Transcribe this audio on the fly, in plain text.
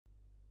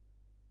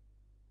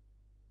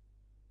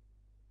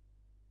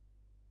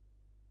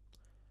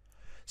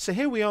So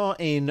here we are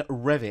in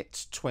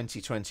Revit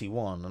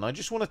 2021, and I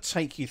just want to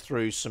take you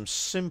through some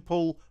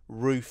simple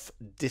roof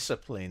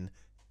discipline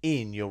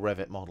in your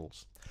Revit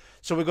models.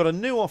 So we've got a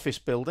new office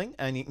building,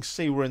 and you can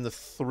see we're in the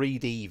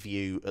 3D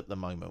view at the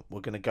moment. We're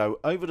going to go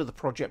over to the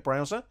project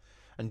browser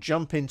and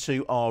jump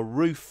into our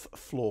roof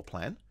floor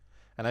plan.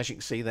 And as you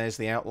can see, there's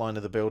the outline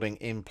of the building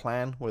in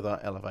plan with our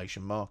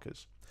elevation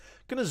markers.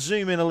 I'm going to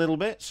zoom in a little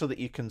bit so that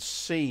you can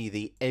see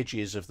the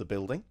edges of the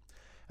building.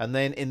 And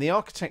then in the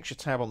architecture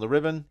tab on the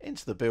ribbon,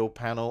 into the build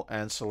panel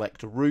and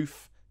select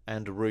roof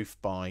and roof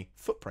by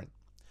footprint.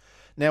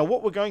 Now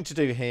what we're going to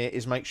do here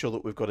is make sure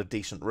that we've got a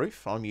decent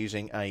roof. I'm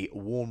using a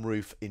warm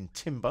roof in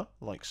timber,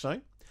 like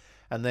so.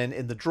 And then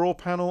in the draw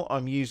panel,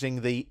 I'm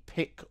using the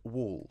pick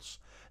walls.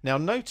 Now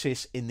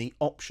notice in the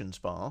options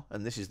bar,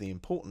 and this is the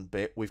important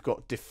bit, we've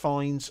got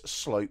defines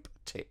slope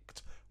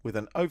ticked with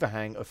an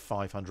overhang of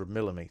 500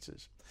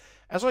 millimeters.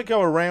 As I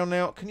go around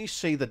now, can you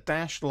see the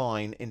dashed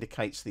line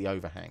indicates the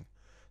overhang?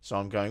 So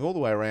I'm going all the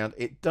way around.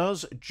 It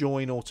does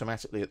join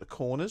automatically at the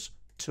corners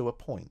to a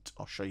point.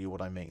 I'll show you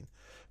what I mean.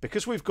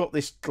 Because we've got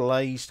this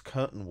glazed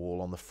curtain wall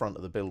on the front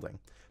of the building,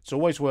 it's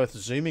always worth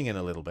zooming in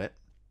a little bit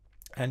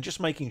and just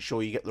making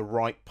sure you get the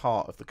right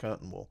part of the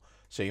curtain wall.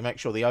 So you make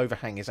sure the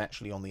overhang is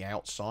actually on the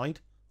outside,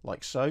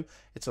 like so.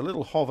 It's a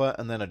little hover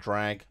and then a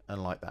drag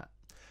and like that.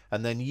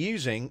 And then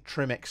using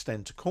trim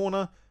extend to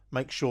corner,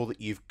 make sure that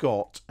you've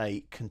got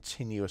a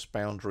continuous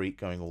boundary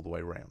going all the way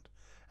around.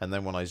 And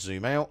then when I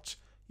zoom out,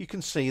 you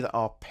can see that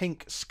our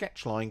pink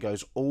sketch line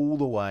goes all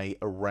the way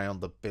around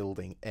the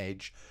building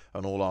edge,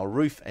 and all our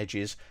roof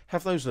edges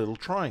have those little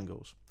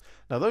triangles.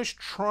 Now those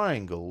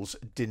triangles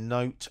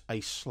denote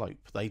a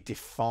slope. They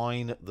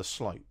define the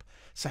slope.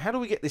 So how do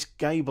we get this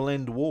gable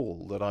end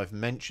wall that I've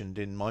mentioned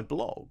in my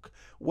blog?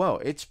 Well,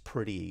 it's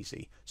pretty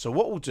easy. So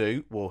what we'll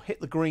do, we'll hit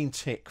the green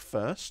tick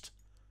first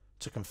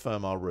to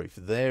confirm our roof.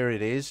 There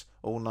it is,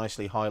 all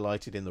nicely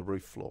highlighted in the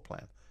roof floor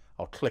plan.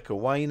 I'll click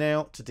away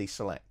now to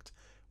deselect.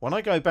 When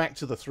I go back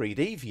to the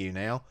 3D view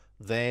now,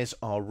 there's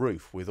our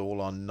roof with all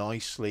our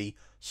nicely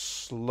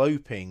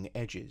sloping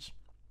edges.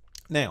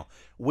 Now,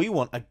 we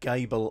want a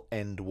gable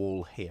end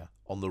wall here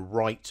on the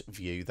right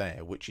view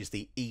there, which is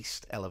the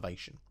east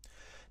elevation.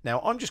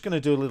 Now, I'm just going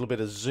to do a little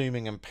bit of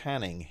zooming and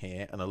panning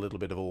here and a little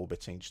bit of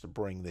orbiting just to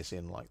bring this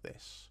in like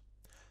this.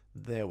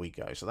 There we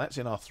go. So that's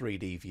in our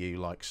 3D view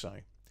like so.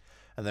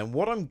 And then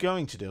what I'm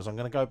going to do is I'm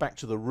going to go back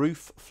to the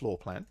roof floor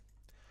plan.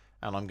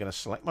 And I'm going to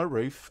select my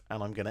roof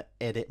and I'm going to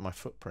edit my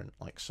footprint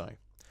like so.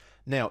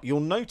 Now you'll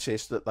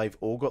notice that they've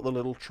all got the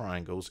little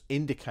triangles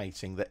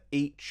indicating that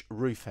each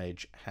roof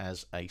edge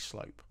has a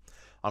slope.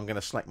 I'm going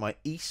to select my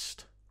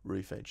east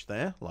roof edge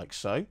there like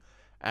so,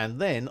 and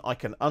then I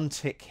can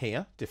untick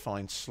here,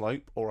 define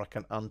slope, or I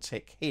can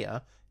untick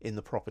here in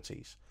the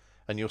properties.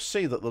 And you'll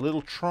see that the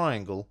little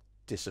triangle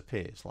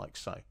disappears like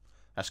so.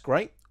 That's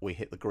great. We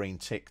hit the green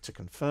tick to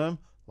confirm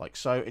like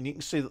so, and you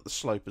can see that the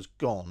slope has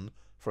gone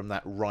from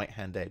that right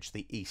hand edge,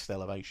 the east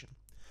elevation.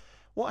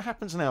 What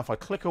happens now if I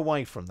click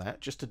away from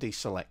that just to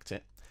deselect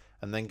it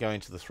and then go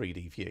into the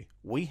 3D view?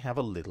 We have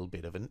a little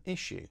bit of an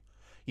issue.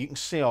 You can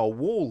see our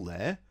wall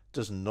there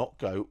does not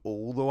go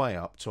all the way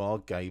up to our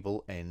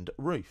gable end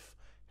roof.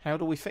 How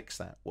do we fix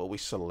that? Well, we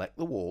select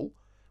the wall,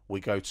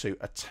 we go to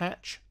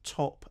attach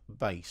top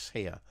base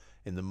here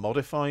in the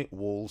modify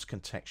walls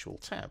contextual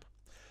tab,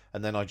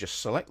 and then I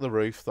just select the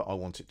roof that I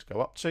want it to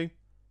go up to,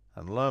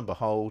 and lo and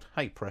behold,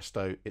 hey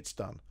presto, it's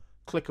done.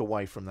 Click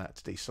away from that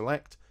to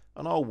deselect,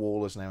 and our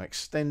wall is now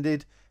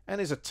extended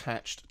and is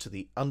attached to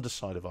the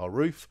underside of our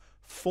roof,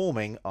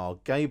 forming our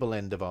gable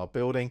end of our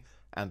building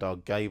and our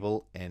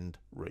gable end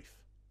roof.